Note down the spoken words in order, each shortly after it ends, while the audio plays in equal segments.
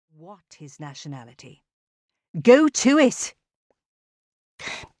what his nationality. "Go to it!"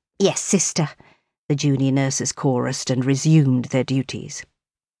 "Yes, sister," the junior nurses chorused and resumed their duties.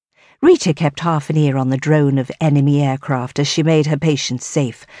 Rita kept half an ear on the drone of enemy aircraft as she made her patients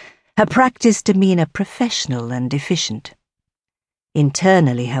safe, her practiced demeanour professional and efficient.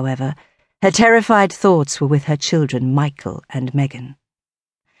 Internally, however, her terrified thoughts were with her children Michael and Megan.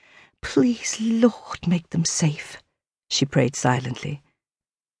 "Please, Lord, make them safe," she prayed silently.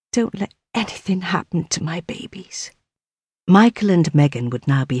 "Don't let anything happen to my babies." Michael and Megan would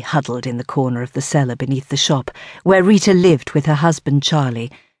now be huddled in the corner of the cellar beneath the shop, where Rita lived with her husband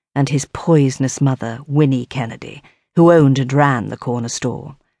Charlie and his poisonous mother, Winnie Kennedy, who owned and ran the corner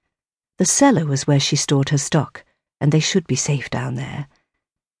store. The cellar was where she stored her stock, and they should be safe down there.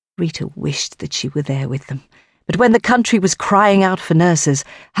 Rita wished that she were there with them, but when the country was crying out for nurses,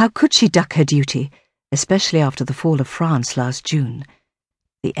 how could she duck her duty, especially after the fall of France last June?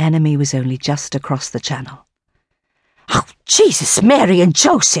 The enemy was only just across the channel. "Oh, Jesus, Mary and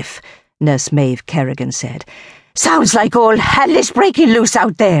Joseph," Nurse Maeve Kerrigan said. "Sounds like all hell is breaking loose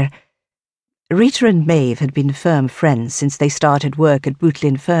out there." Rita and Maeve had been firm friends since they started work at Bootle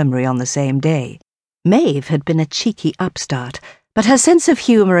Infirmary on the same day. Maeve had been a cheeky upstart, but her sense of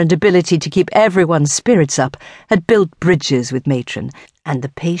humour and ability to keep everyone's spirits up had built bridges with Matron, and the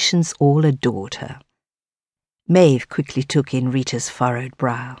patients all adored her. Maeve quickly took in Rita's furrowed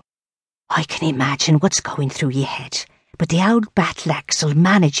brow. "I can imagine what's going through your head, but the old bat-lax'll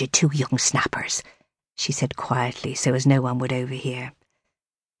manage it, 2 young snappers," she said quietly so as no one would overhear.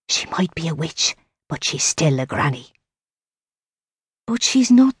 "She might be a witch, but she's still a granny." "But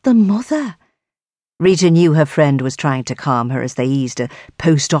she's not the mother." Rita knew her friend was trying to calm her as they eased a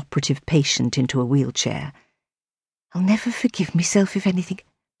post-operative patient into a wheelchair. "I'll never forgive myself if anything—"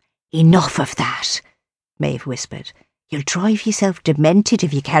 "Enough of that," Maeve whispered. "You'll drive yourself demented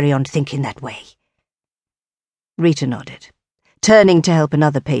if you carry on thinking that way." Rita nodded, turning to help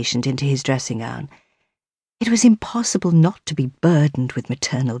another patient into his dressing gown. It was impossible not to be burdened with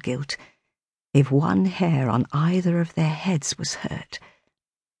maternal guilt, if one hair on either of their heads was hurt.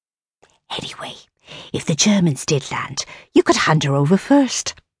 "Anyway, if the Germans did land, you could hand her over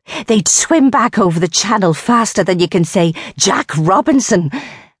first. They'd swim back over the channel faster than you can say Jack Robinson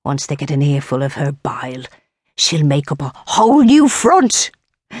once they get an earful of her bile. She'll make up a whole new front,"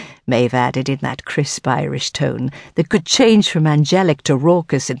 Maeve added in that crisp Irish tone that could change from angelic to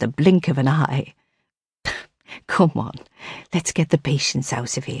raucous in the blink of an eye. "Come on, let's get the patients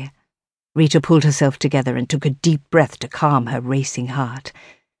out of here." Rita pulled herself together and took a deep breath to calm her racing heart.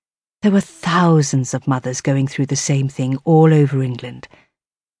 There were thousands of mothers going through the same thing all over England.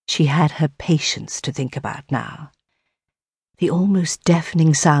 She had her patients to think about now. The almost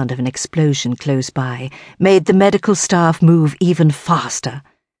deafening sound of an explosion close by made the medical staff move even faster.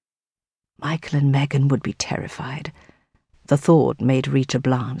 Michael and Megan would be terrified. The thought made Rita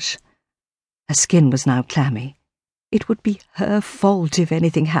blanch. Her skin was now clammy. It would be her fault if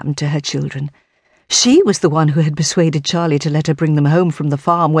anything happened to her children. She was the one who had persuaded Charlie to let her bring them home from the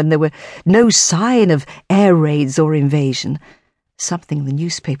farm when there were no sign of air raids or invasion, something the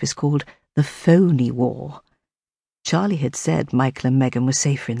newspapers called the phony war. Charlie had said Michael and Megan were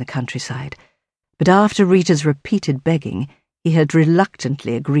safer in the countryside, but after Rita's repeated begging, he had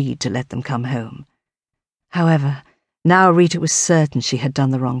reluctantly agreed to let them come home. However, now Rita was certain she had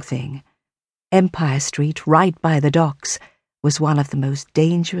done the wrong thing. Empire Street, right by the docks, was one of the most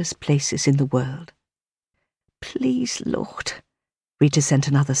dangerous places in the world. "Please, Lord," Rita sent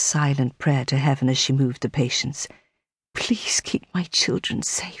another silent prayer to heaven as she moved the patients. "Please keep my children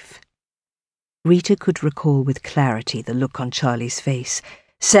safe." Rita could recall with clarity the look on Charlie's face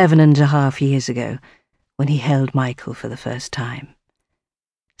 7.5 years ago, when he held Michael for the first time.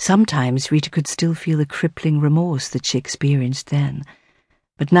 Sometimes Rita could still feel the crippling remorse that she experienced then,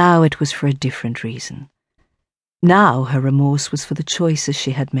 but now it was for a different reason. Now her remorse was for the choices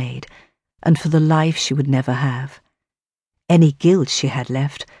she had made, and for the life she would never have. Any guilt she had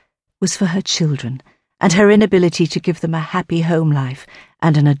left was for her children, and her inability to give them a happy home life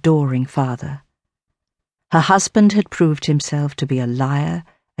and an adoring father. Her husband had proved himself to be a liar,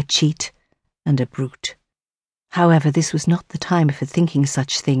 a cheat, and a brute. However, this was not the time for thinking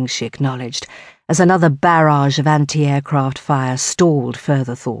such things, she acknowledged, as another barrage of anti-aircraft fire stalled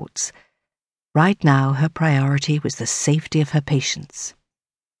further thoughts. Right now, her priority was the safety of her patients.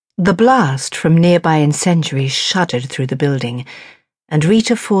 The blast from nearby incendiaries shuddered through the building, and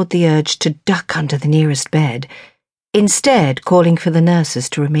Rita fought the urge to duck under the nearest bed, instead calling for the nurses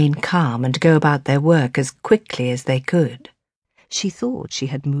to remain calm and go about their work as quickly as they could. She thought she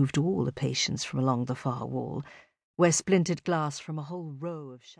had moved all the patients from along the far wall, where splintered glass from a whole row of